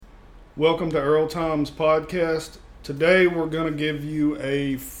Welcome to Earl Times Podcast. Today we're going to give you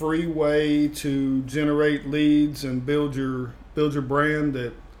a free way to generate leads and build your brand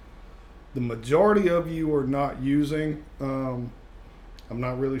that the majority of you are not using. I'm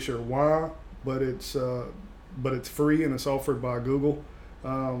not really sure why, but it's free and it's offered by Google,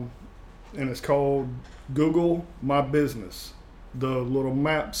 and it's called Google My Business. The little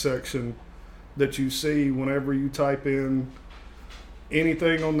map section that you see whenever you type in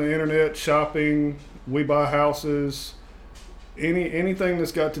anything on the internet, shopping, we buy houses, anything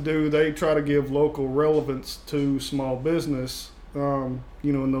that's got to do, they try to give local relevance to small business, in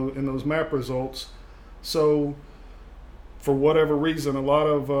those map results. So for whatever reason, a lot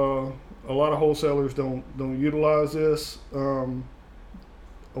of wholesalers don't utilize this. A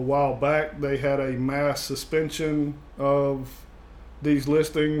while back, they had a mass suspension of these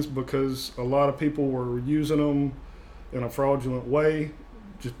listings because a lot of people were using them in a fraudulent way,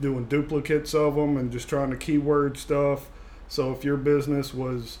 just doing duplicates of them and just trying to keyword stuff. So if your business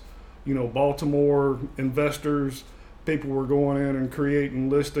was, Baltimore investors, people were going in and creating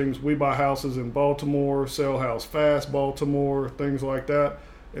listings. We buy houses in Baltimore, sell house fast Baltimore, things like that,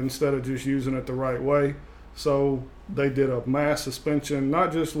 instead of just using it the right way. So they did a mass suspension,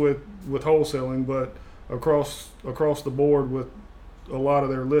 not just with wholesaling, but across the board with a lot of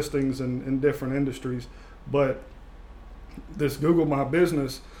their listings in different industries. But this Google My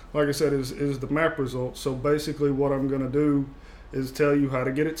Business, like I said, is the map results. So basically what I'm going to do is tell you how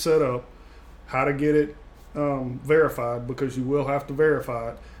to get it set up, how to get it verified, because you will have to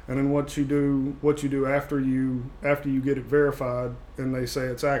verify it, and then what you do after you get it verified and they say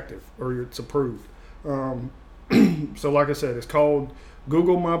it's active or it's approved. So like I said, it's called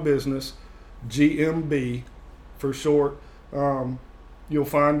Google My Business, GMB for short. You'll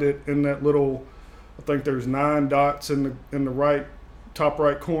find it in that little, I think there's 9 dots in the top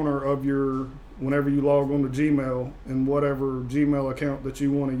right corner of your, whenever you log on to Gmail and whatever Gmail account that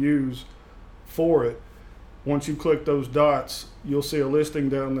you want to use for it. Once you click those dots, you'll see a listing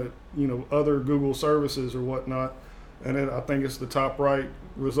down that, other Google services or whatnot. And I think it's the top right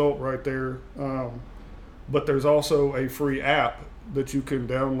result right there. But there's also a free app that you can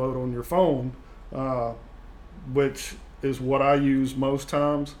download on your phone, which is what I use most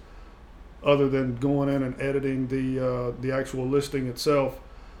times, other than going in and editing the actual listing itself.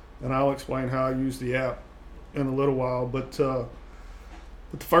 And I'll explain how I use the app in a little while. But the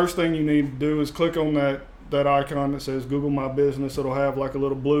first thing you need to do is click on that icon that says Google My Business. It'll have like a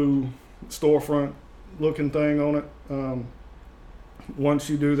little blue storefront looking thing on it. Once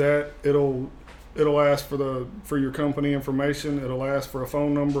you do that, it'll ask for your company information. It'll ask for a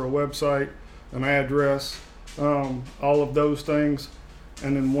phone number, a website, an address, all of those things.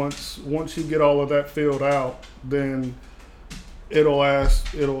 And then once you get all of that filled out, then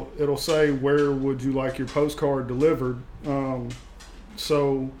it'll say, where would you like your postcard delivered?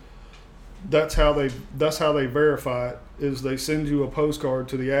 So that's how they verify it, is they send you a postcard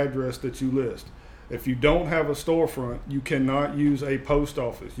to the address that you list. If you don't have a storefront, you cannot use a post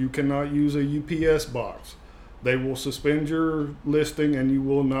office. You cannot use a UPS box. They will suspend your listing and you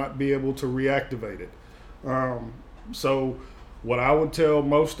will not be able to reactivate it. So what I would tell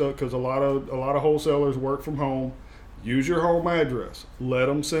because a lot of wholesalers work from home, use your home address. Let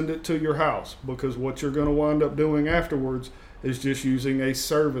them send it to your house, because what you're going to wind up doing afterwards is just using a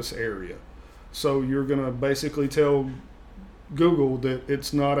service area. So you're going to basically tell Google that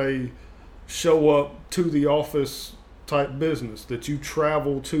it's not a show up to the office type business, that you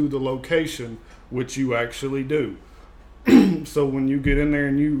travel to the location, which you actually do. So when you get in there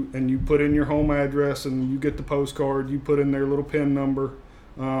and you put in your home address and you get the postcard, you put in their little PIN number,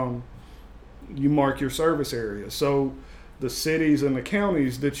 you mark your service area. So the cities and the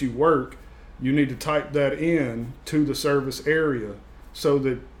counties that you work, you need to type that in to the service area so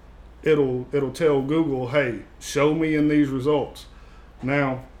that it'll tell Google, hey, show me in these results.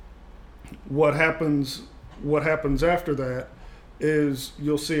 Now, what happens after that is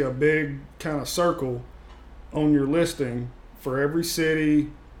you'll see a big kind of circle on your listing for every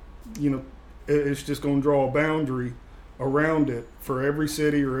city. It's just going to draw a boundary around it for every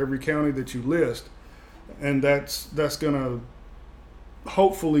city or every county that you list, and that's going to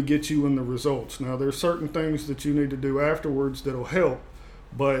hopefully get you in the results. Now, there's certain things that you need to do afterwards that'll help,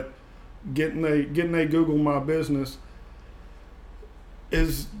 but getting a Google My Business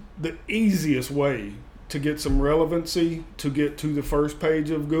is the easiest way to get some relevancy, to get to the first page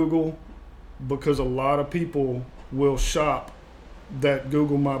of Google, because a lot of people will shop that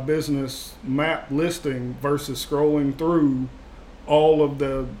Google My Business map listing versus scrolling through all of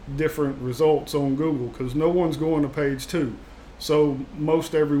the different results on Google, because no one's going to page 2. So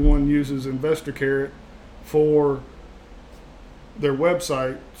most everyone uses InvestorCarrot for their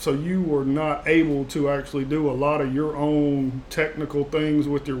website, so you were not able to actually do a lot of your own technical things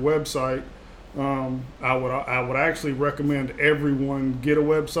with your website. I would actually recommend everyone get a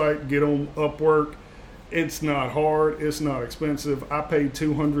website, get on Upwork. It's not hard, it's not expensive. I paid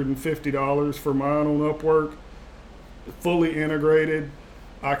 $250 for mine on Upwork, fully integrated.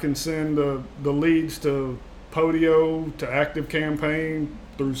 I can send the leads to Podio, to ActiveCampaign,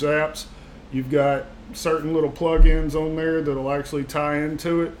 through Zaps. You've got certain little plugins on there that'll actually tie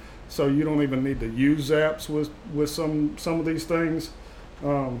into it, so you don't even need to use Zaps with some of these things.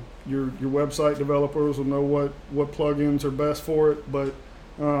 Your website developers will know what plugins are best for it, but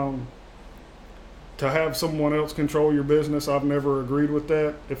to have someone else control your business, I've never agreed with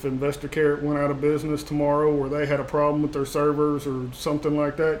that. If InvestorCarrot went out of business tomorrow, or they had a problem with their servers or something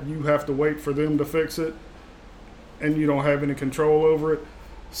like that, you have to wait for them to fix it, and you don't have any control over it.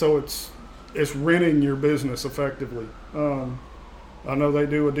 So it's renting your business effectively. I know they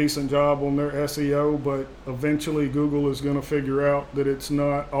do a decent job on their SEO, but eventually Google is going to figure out that it's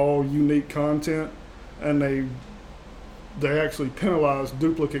not all unique content, and they actually penalize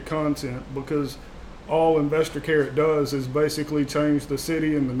duplicate content, because all InvestorCarrot does is basically change the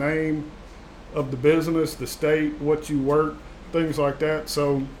city and the name of the business, the state, what you work, things like that.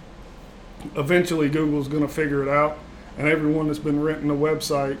 So eventually Google's going to figure it out, and everyone that's been renting a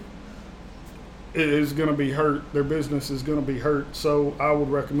website is going to be hurt. Their business is going to be hurt. So I would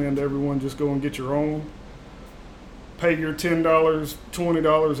recommend everyone just go and get your own. Pay your $10,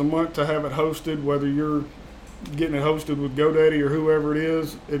 $20 a month to have it hosted, whether you're getting it hosted with GoDaddy or whoever it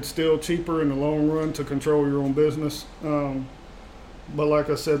is. It's still cheaper in the long run to control your own business. But like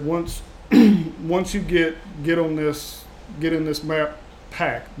I said, once you get on this, get in this map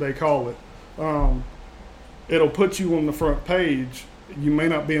pack, they call it, it'll put you on the front page. You may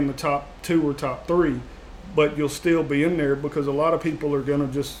not be in the top 2 or top 3, but you'll still be in there, because a lot of people are going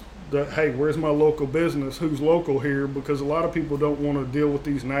to just, hey, where's my local business? Who's local here? Because a lot of people don't want to deal with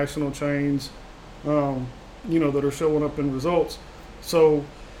these national chains, that are showing up in results. So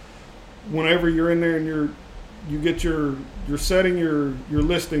whenever you're in there and you're setting your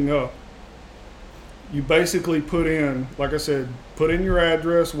listing up, you basically put in, like I said, put in your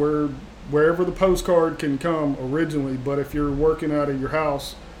address wherever the postcard can come originally. But if you're working out of your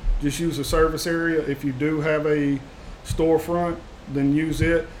house, just use a service area. If you do have a storefront, then use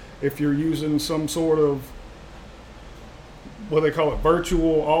it. If you're using some sort of, what they call it,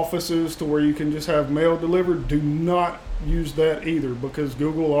 virtual offices, to where you can just have mail delivered, do not use that either, because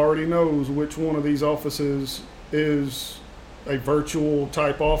Google already knows which one of these offices is a virtual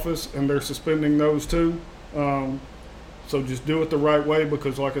type office, and they're suspending those too. So just do it the right way,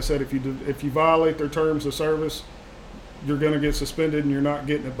 because like I said, if you violate their terms of service, you're going to get suspended and you're not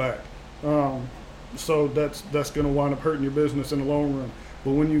getting it back. So that's going to wind up hurting your business in the long run.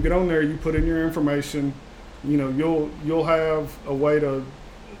 But when you get on there, you put in your information. You'll have a way to.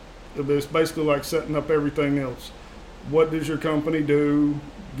 It's basically like setting up everything else. What does your company do?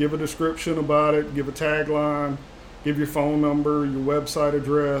 Give a description about it. Give a tagline. Give your phone number, your website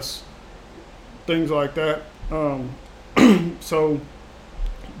address, things like that. So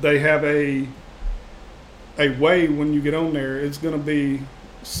they have a way when you get on there. It's going to be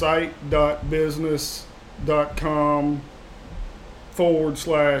site.business.com /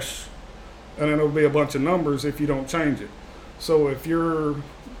 and then it'll be a bunch of numbers if you don't change it. So if your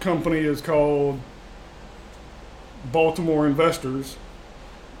company is called Baltimore Investors,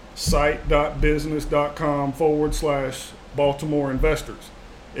 site.business.com / Baltimore Investors.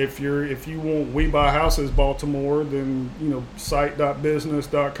 If you want We Buy Houses Baltimore, then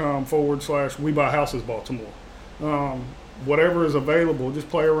site.business.com / We Buy Houses Baltimore. Whatever is available, just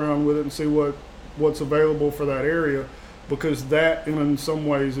play around with it and see what's available for that area. Because that, in some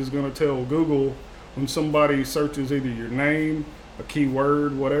ways, is going to tell Google, when somebody searches either your name, a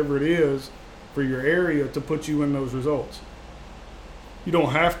keyword, whatever it is, for your area, to put you in those results. You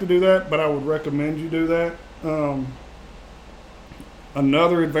don't have to do that, but I would recommend you do that.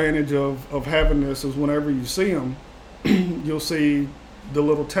 Another advantage of having this is whenever you see them, you'll see the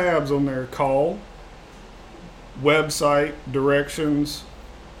little tabs on there: call, website, directions,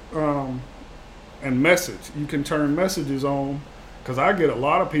 and message. You can turn messages on, because I get a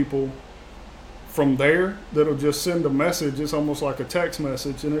lot of people from there that'll just send a message. It's almost like a text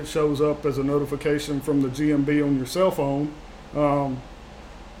message, and it shows up as a notification from the GMB on your cell phone.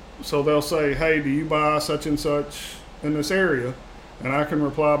 So they'll say, hey, do you buy such and such in this area? And I can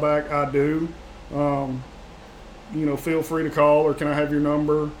reply back, I do. Feel free to call, or can I have your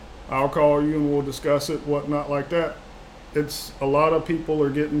number? I'll call you and we'll discuss it, whatnot like that. it's a lot of people are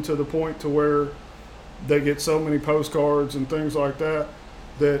getting to the point to where they get so many postcards and things like that,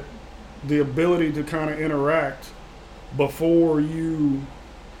 that the ability to kind of interact before you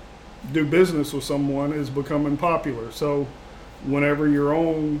do business with someone is becoming popular. So whenever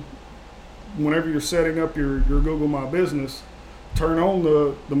you're setting up your Google My Business, turn on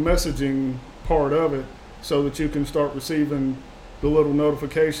the messaging part of it so that you can start receiving the little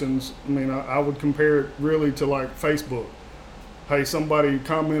notifications. I mean, I would compare it really to like Facebook. Hey, somebody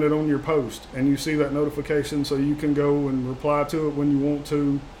commented on your post and you see that notification, so you can go and reply to it when you want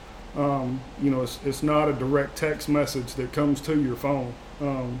to. It's not a direct text message that comes to your phone.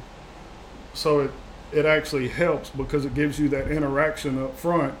 So it actually helps because it gives you that interaction up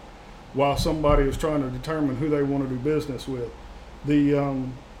front while somebody is trying to determine who they want to do business with. The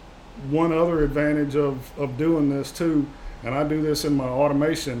one other advantage of doing this too, and I do this in my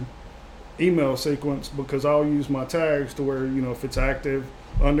automation email sequence, because I'll use my tags to where, if it's active,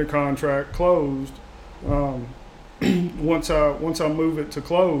 under contract, closed, once I move it to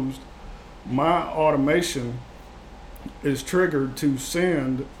closed, my automation is triggered to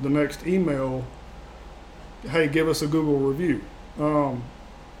send the next email, hey, give us a Google review.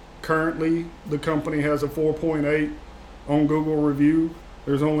 Currently, the company has a 4.8 on Google review.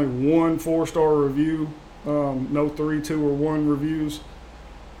 There's only one 4-star review, no 3, 2, or 1 reviews.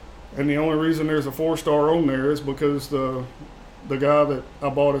 And the only reason there's a 4-star on there is because the guy that I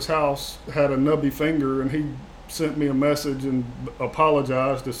bought his house had a nubby finger, and he sent me a message and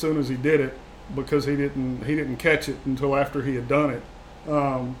apologized as soon as he did it, because he didn't catch it until after he had done it.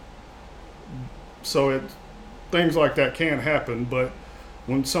 So things like that can happen, but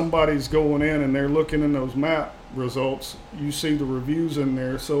when somebody's going in and they're looking in those map results, you see the reviews in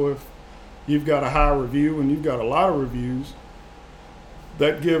there. So if you've got a high review and you've got a lot of reviews,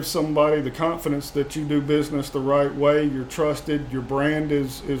 that gives somebody the confidence that you do business the right way. You're trusted. Your brand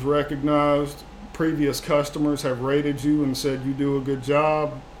is recognized. Previous customers have rated you and said you do a good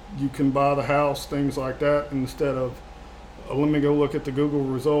job. You can buy the house, things like that, instead of let me go look at the Google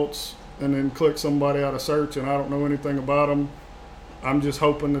results and then click somebody out of search and I don't know anything about them. I'm just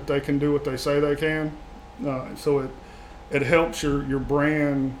hoping that they can do what they say they can. So it helps your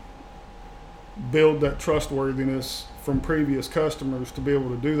brand build that trustworthiness from previous customers to be able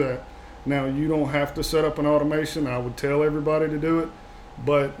to do that. Now, you don't have to set up an automation. I would tell everybody to do it,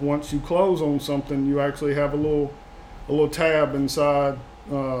 but once you close on something, you actually have a little tab inside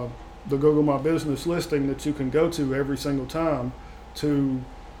the Google My Business listing that you can go to every single time to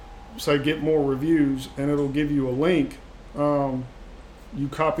say get more reviews, and it'll give you a link. You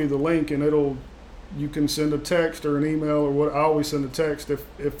copy the link and you can send a text or an email, or what. I always send a text if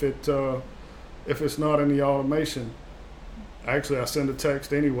it's not in the automation. Actually, I send a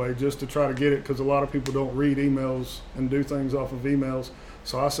text anyway just to try to get it, because a lot of people don't read emails and do things off of emails.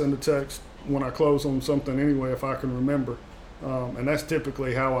 So I send a text when I close on something anyway, if I can remember. And that's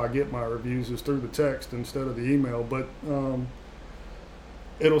typically how I get my reviews, is through the text instead of the email. But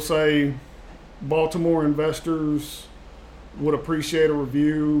it'll say Baltimore investors would appreciate a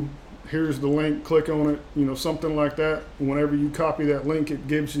review. Here's the link, click on it, something like that. Whenever you copy that link, it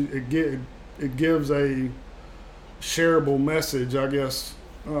gives a shareable message, I guess,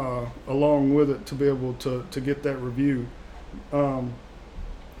 along with it to be able to get that review.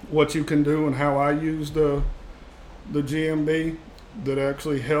 What you can do and how I use the GMB that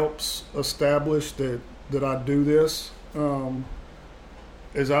actually helps establish that I do this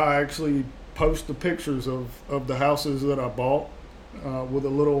is I actually post the pictures of the houses that I bought with a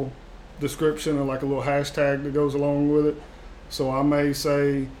little description and like a little hashtag that goes along with it. So I may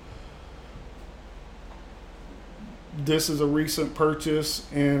say, this is a recent purchase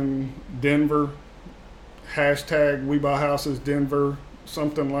in Denver, hashtag We Buy Houses Denver,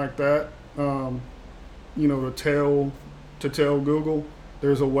 something like that. To tell Google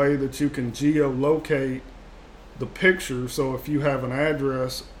there's a way that you can geolocate the picture. So if you have an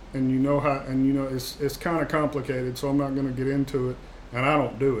address and it's kind of complicated, so I'm not going to get into it, and I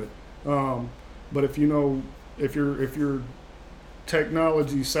don't do it. But if you're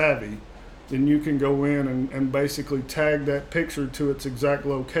technology savvy, then you can go in and basically tag that picture to its exact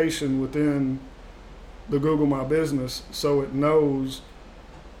location within the Google My Business, so it knows.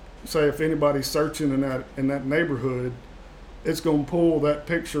 Say if anybody's searching in that neighborhood, it's going to pull that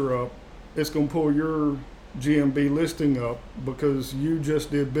picture up. It's going to pull your GMB listing up because you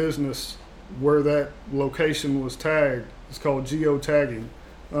just did business where that location was tagged. It's called geotagging.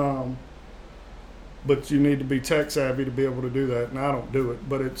 But you need to be tech savvy to be able to do that, and I don't do it.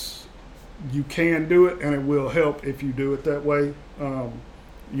 But you can do it, and it will help if you do it that way.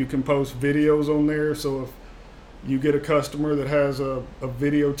 You can post videos on there, so You get a customer that has a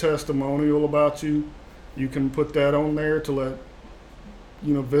video testimonial about you. You can put that on there to let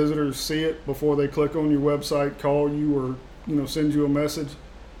visitors see it before they click on your website, call you, or send you a message.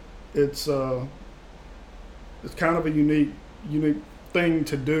 It's kind of a unique thing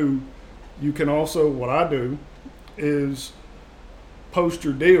to do. You can also, what I do is post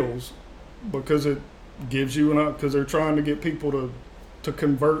your deals, because it gives you because they're trying to get people to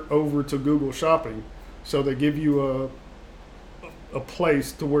convert over to Google Shopping. So they give you a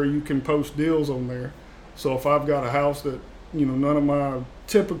place to where you can post deals on there. So if I've got a house that none of my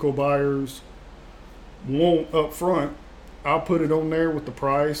typical buyers want up front, I'll put it on there with the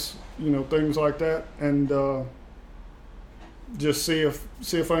price, things like that, and just see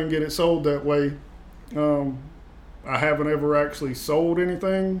if I can get it sold that way. I haven't ever actually sold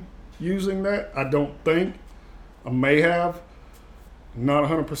anything using that. I don't think. I may have. Not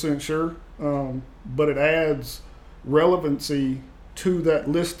 100% sure. But it adds relevancy to that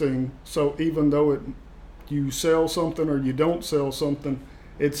listing. So even though you sell something or you don't sell something,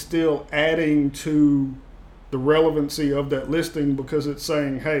 it's still adding to the relevancy of that listing, because it's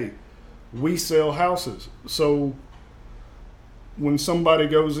saying, hey, we sell houses. So when somebody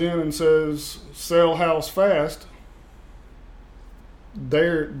goes in and says sell house fast,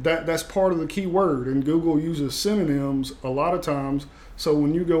 that's part of the key word, and Google uses synonyms a lot of times. So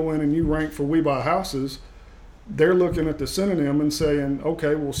when you go in and you rank for We Buy Houses, they're looking at the synonym and saying,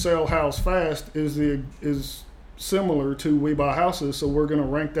 okay, well, sell house fast is similar to We Buy Houses, so we're going to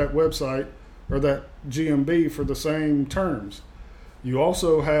rank that website or that GMB for the same terms. You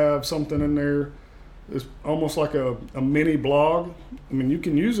also have something in there. It's almost like a mini blog. I mean, you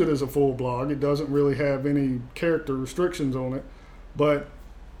can use it as a full blog. It doesn't really have any character restrictions on it. But,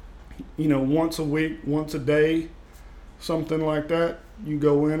 once a week, once a day, something like that, you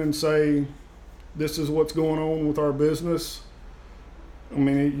go in and say, this is what's going on with our business. I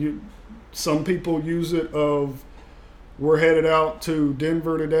mean, some people use it of, we're headed out to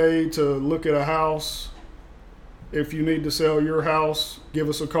Denver today to look at a house. If you need to sell your house, give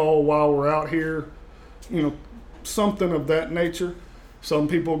us a call while we're out here. Something of that nature. Some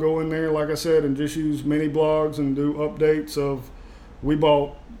people go in there, like I said, and just use mini blogs and do updates of, we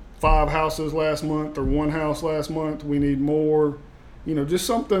bought 5 houses last month or 1 house last month. We need more, just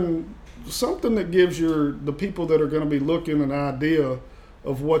something that gives the people that are going to be looking an idea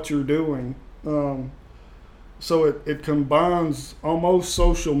of what you're doing. So it combines almost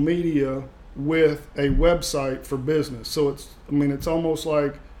social media with a website for business. So it's almost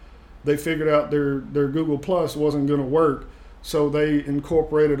like they figured out their Google Plus wasn't going to work. So they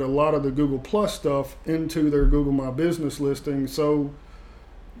incorporated a lot of the Google Plus stuff into their Google My Business listing. So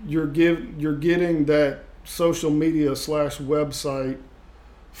you're getting that social media / website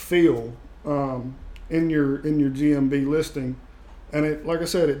feel in your GMB listing, and it, like I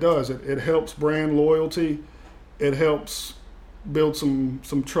said, it does. It helps brand loyalty. It helps build some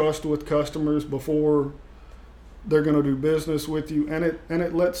trust with customers before they're going to do business with you, and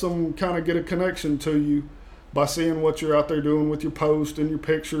it lets them kind of get a connection to you by seeing what you're out there doing with your posts and your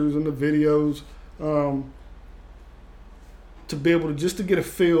pictures and the videos, to be able to get a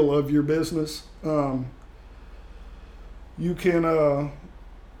feel of your business. You can,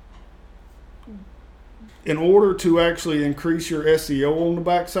 in order to actually increase your SEO on the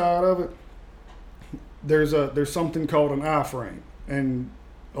backside of it, there's something called an iframe, and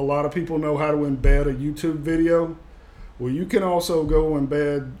a lot of people know how to embed a YouTube video. Well, you can also go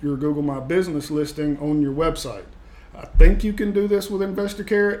embed your Google My Business listing on your website. I think you can do this with Investor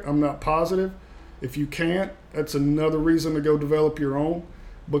Carrot. I'm not positive. If you can't, that's another reason to go develop your own,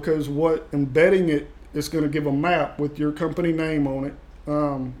 because embedding it is going to give a map with your company name on it,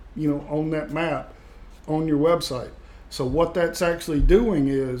 on that map on your website. So what that's actually doing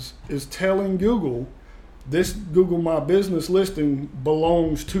is telling Google, this Google My Business listing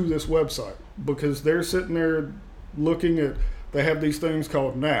belongs to this website, because they're sitting there looking at, they have these things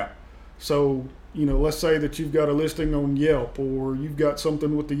called NAP. So, let's say that you've got a listing on Yelp, or you've got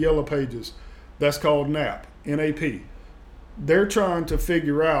something with the Yellow Pages. That's called NAP, N-A-P. They're trying to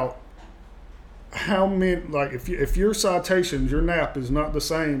figure out how many, like if your citations, your NAP is not the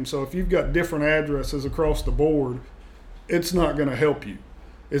same. So if you've got different addresses across the board, it's not going to help you.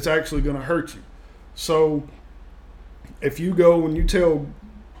 It's actually going to hurt you. So if you go and you tell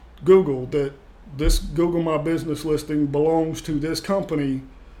Google that this Google My Business listing belongs to this company,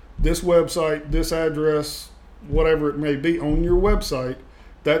 this website, this address, whatever it may be on your website,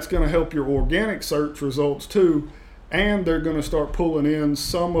 that's going to help your organic search results too. And they're going to start pulling in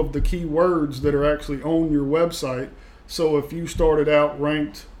some of the keywords that are actually on your website. So if you started out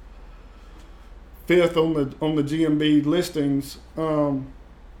ranked fifth on the GMB listings,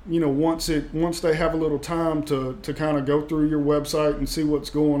 once they have a little time to kind of go through your website and see what's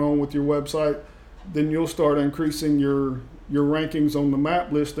going on with your website, then you'll start increasing your rankings on the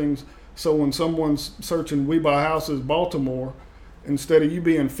map listings. So when someone's searching We Buy Houses Baltimore, instead of you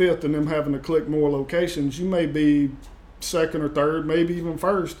being fifth and them having to click more locations, you may be second or third, maybe even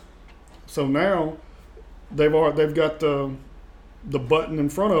first. So now they've got the button in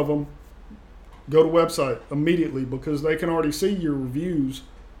front of them, go to website immediately, because they can already see your reviews,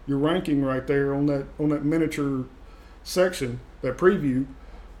 your ranking right there on that miniature section, that preview.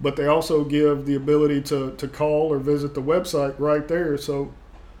 But they also give the ability to call or visit the website right there. So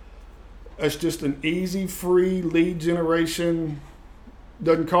it's just an easy, free lead generation.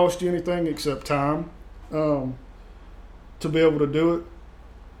 Doesn't cost you anything except time to be able to do it.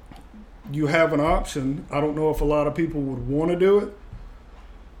 You have an option. I don't know if a lot of people would want to do it.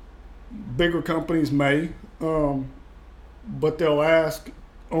 Bigger companies may, but they'll ask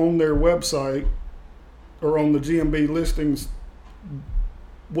on their website or on the GMB listings,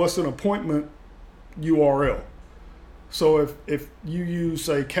 what's an appointment URL? So if you use,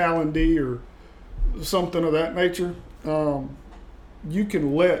 say, Calendly or something of that nature, you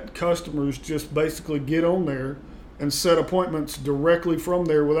can let customers just basically get on there and set appointments directly from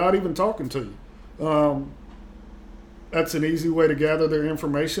there without even talking to you. That's an easy way to gather their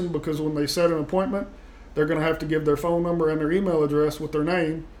information, because when they set an appointment, they're going to have to give their phone number and their email address with their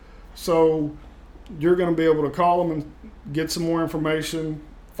name. So you're going to be able to call them and get some more information,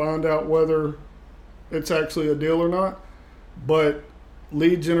 find out whether it's actually a deal or not. But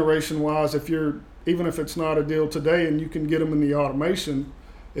lead generation wise, even if it's not a deal today and you can get them in the automation,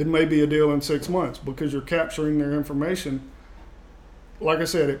 it may be a deal in 6 months, because you're capturing their information. Like I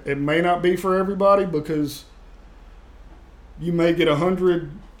said, it may not be for everybody, because you may get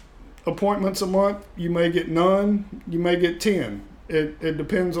 100 appointments a month, you may get none, you may get 10. It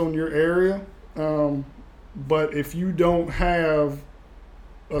depends on your area. But if you don't have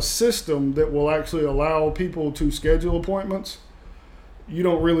a system that will actually allow people to schedule appointments, you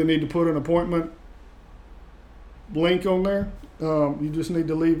don't really need to put an appointment link on there. You just need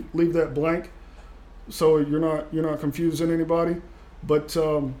to leave that blank, so you're not confusing anybody. But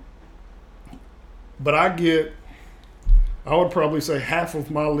I would probably say half of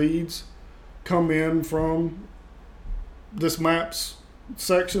my leads come in from this maps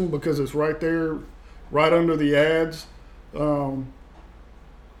section, because it's right there, right under the ads.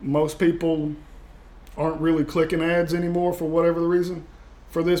 Most people aren't really clicking ads anymore for whatever the reason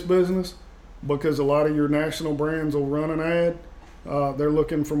for this business, because a lot of your national brands will run an ad. They're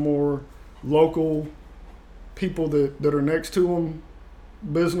looking for more local people that are next to them,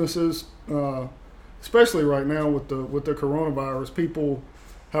 businesses, especially right now with the coronavirus. People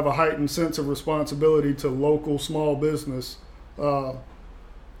have a heightened sense of responsibility to local small business,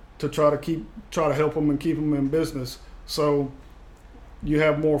 to try to help them and keep them in business. So you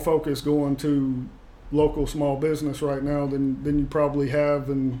have more focus going to local small business right now than you probably have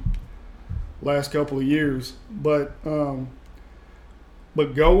in last couple of years. But go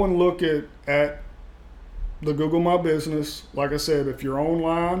and look at the Google My Business. Like I said, if you're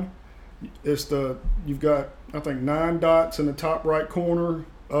online, you've got, I think, 9 dots in the top right corner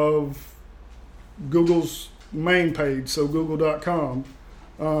of Google's main page, so google.com.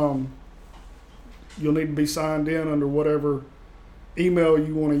 You'll need to be signed in under whatever email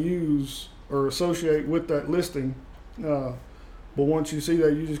you want to use or associate with that listing. But once you see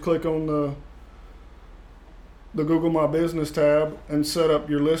that, you just click on the Google My Business tab and set up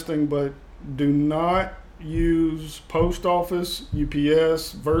your listing. But do not use post office,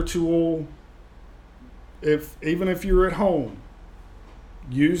 UPS, virtual. Even if you're at home,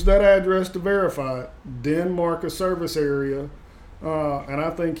 use that address to verify it, then mark a service area. And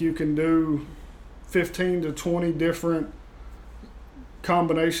I think you can do 15 to 20 different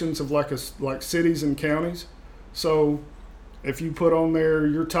combinations of like cities and counties. So if you put on there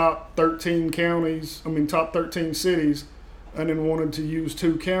your top 13 cities, and then wanted to use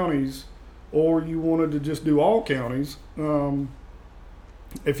 2 counties, or you wanted to just do all counties,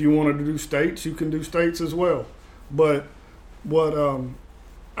 if you wanted to do states, you can do states as well. But what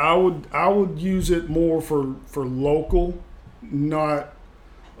I would use it more for local, not,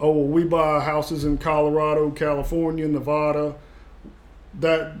 we buy houses in Colorado, California, Nevada.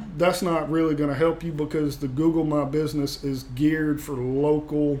 That's not really going to help you, because the Google My Business is geared for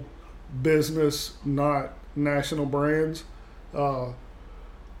local business, not national brands. That's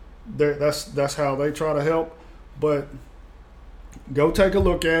how they try to help. But go take a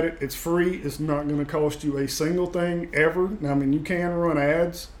look at it. It's free. It's not going to cost you a single thing ever. I mean, you can run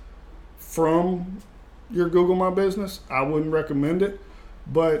ads from your Google My Business, I wouldn't recommend it.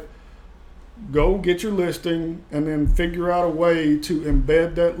 But go get your listing and then figure out a way to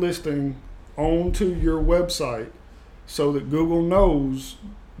embed that listing onto your website so that Google knows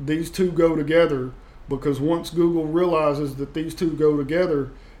these two go together. Because once Google realizes that these two go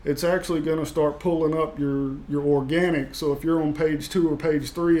together, it's actually going to start pulling up your organic. So if you're on page 2 or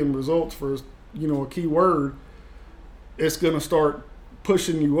page 3 in results for a keyword, it's going to start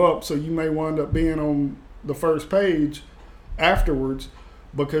pushing you up. So you may wind up being on the first page afterwards,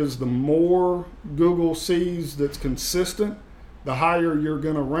 because the more Google sees that's consistent, the higher you're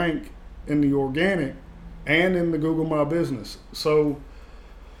going to rank in the organic and in the Google My Business. So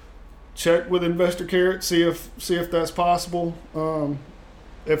check with Investor Carrot, see if that's possible.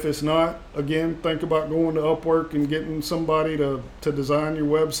 If it's not, again, think about going to Upwork and getting somebody to design your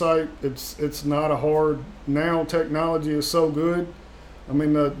website. It's not a hard, now technology is so good. I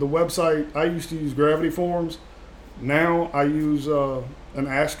mean, the website, I used to use Gravity Forms. Now I use an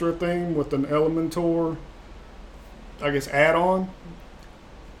Astra theme with an Elementor, I guess, add-on.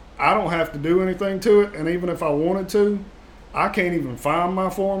 I don't have to do anything to it, and even if I wanted to, I can't even find my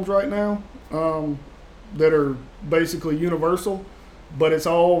forms right now that are basically universal, but it's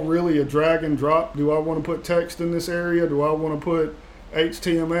all really a drag and drop. Do I want to put text in this area? Do I want to put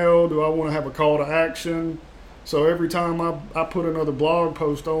HTML? Do I want to have a call to action? So every time I put another blog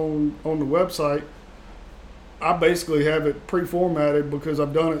post on the website, I basically have it pre-formatted because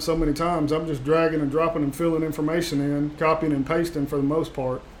I've done it so many times. I'm just dragging and dropping and filling information in, copying and pasting for the most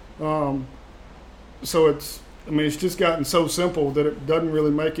part. So it's just gotten so simple that it doesn't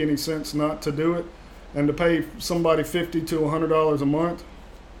really make any sense not to do it. And to pay somebody $50 to $100 a month,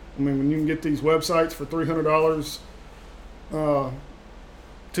 I mean, when you can get these websites for $300,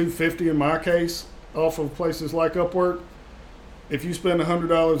 $250 in my case, off of places like Upwork, if you spend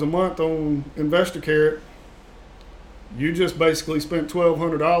 $100 a month on Investor Carrot, you just basically spent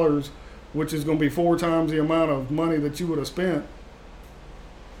 $1,200, which is going to be 4 times the amount of money that you would have spent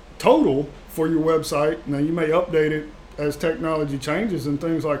total for your website. Now, you may update it as technology changes and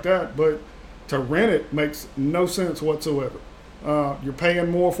things like that, but to rent it makes no sense whatsoever. You're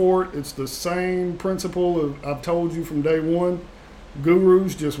paying more for it. It's the same principle of, I've told you from day one,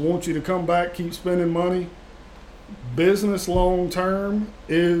 gurus just want you to come back, keep spending money. Business long term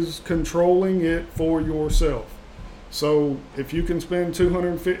is controlling it for yourself. So if you can spend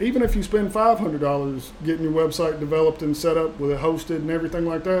 $250, even if you spend $500 getting your website developed and set up with it hosted and everything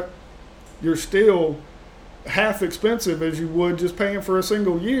like that, you're still half expensive as you would just paying for a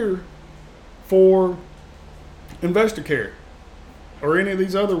single year for Investor Carrot or any of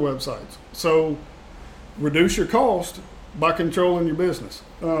these other websites. So reduce your cost by controlling your business.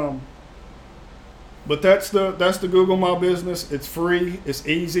 But that's the Google My Business. It's free. It's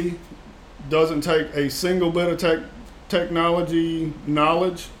easy. Doesn't take a single bit of technology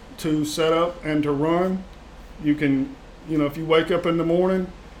knowledge to set up and to run. You can, if you wake up in the morning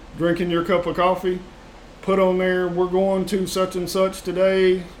drinking your cup of coffee, put on there, we're going to such and such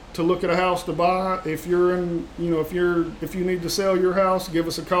today to look at a house to buy. If you're in, if you need to sell your house, give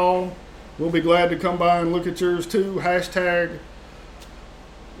us a call. We'll be glad to come by and look at yours too. Hashtag,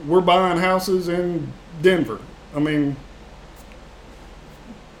 we're buying houses in Denver. I mean,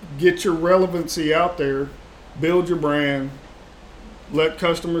 get your relevancy out there, build your brand, let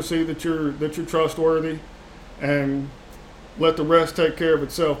customers see that you're trustworthy, and let the rest take care of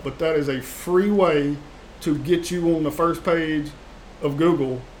itself. But that is a free way to get you on the first page of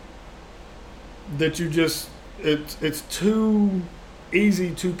Google that it's too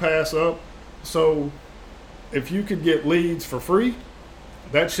easy to pass up. So if you could get leads for free,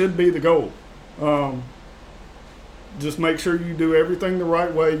 that should be the goal. Just make sure you do everything the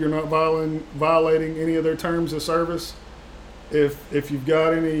right way. You're not violating any of their terms of service. If you've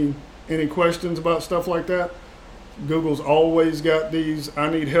got any questions about stuff like that, Google's always got these I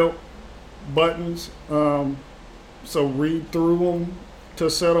need help buttons. So read through them to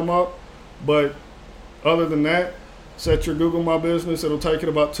set them up. But other than that, set your Google My Business. It'll take it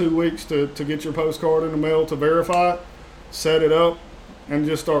about 2 weeks to get your postcard in the mail to verify it. Set it up and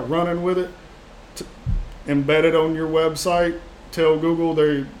just start running with it. Embed it on your website. Tell Google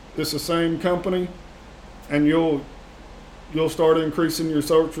it's the same company, and you'll start increasing your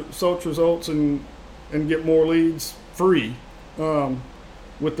search results and get more leads free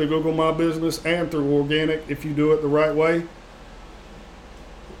with the Google My Business and through organic if you do it the right way.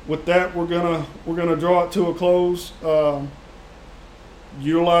 With that, we're gonna draw it to a close.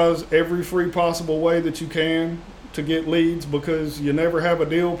 Utilize every free possible way that you can to get leads, because you never have a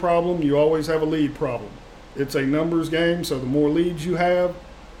deal problem, you always have a lead problem. It's a numbers game, so the more leads you have,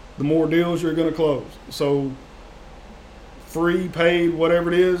 the more deals you're going to close. So free, paid,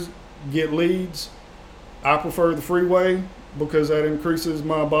 whatever it is, get leads. I prefer the free way because that increases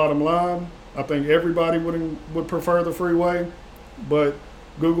my bottom line. I think everybody would prefer the free way, but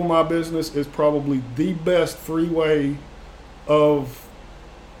Google My Business is probably the best free way of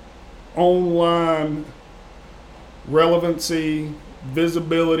online relevancy,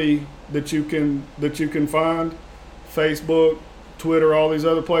 visibility that you can find. Facebook, Twitter, all these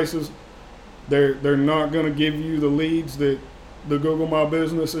other places, they're not going to give you the leads that the Google My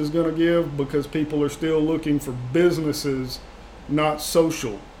Business is going to give, because people are still looking for businesses, not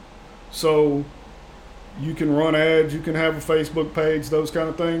social. So you can run ads, you can have a Facebook page, those kind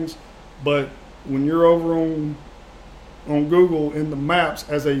of things, but when you're over on Google in the maps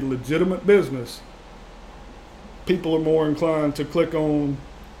as a legitimate business, people are more inclined to click on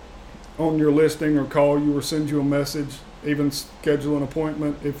your listing or call you or send you a message, even schedule an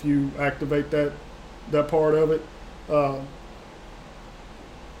appointment if you activate that part of it.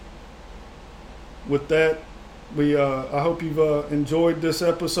 With that, I hope you've enjoyed this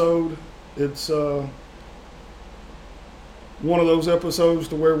episode. It's one of those episodes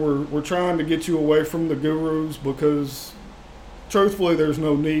to where we're trying to get you away from the gurus, because truthfully there's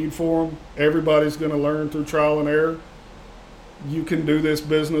no need for them. Everybody's going to learn through trial and error. You can do this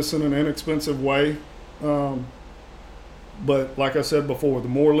business in an inexpensive way. But like I said before, the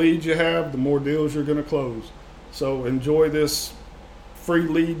more leads you have, the more deals you're going to close. So enjoy this free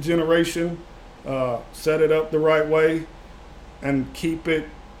lead generation. Set it up the right way and keep it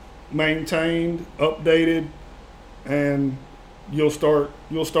maintained, updated, and you'll start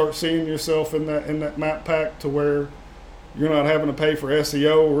seeing yourself in that map pack to where you're not having to pay for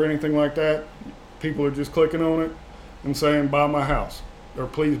SEO or anything like that. People are just clicking on it and saying, buy my house, or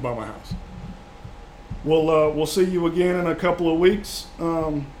please buy my house. We'll see you again in a couple of weeks.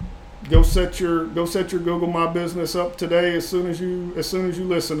 Go set your Google My Business up today as soon as you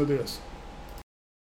listen to this.